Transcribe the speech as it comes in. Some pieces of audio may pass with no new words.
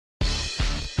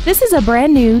This is a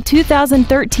brand new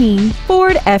 2013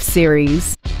 Ford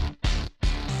F-Series.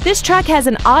 This truck has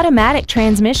an automatic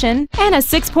transmission and a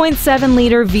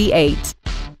 6.7-liter V8.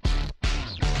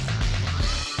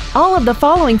 All of the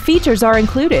following features are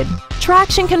included: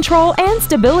 traction control and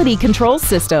stability control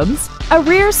systems, a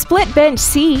rear split bench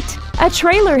seat, a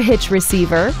trailer hitch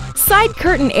receiver, side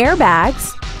curtain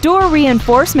airbags, door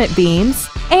reinforcement beams,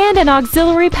 and an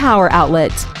auxiliary power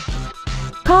outlet.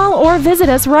 Call or visit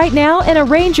us right now and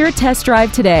arrange your test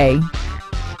drive today.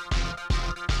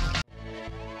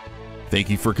 Thank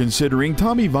you for considering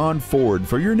Tommie Vaughn Ford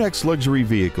for your next luxury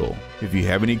vehicle. If you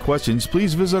have any questions,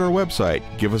 please visit our website,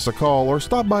 give us a call, or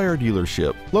stop by our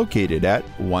dealership located at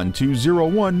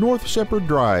 1201 North Shepherd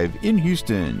Drive in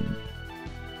Houston.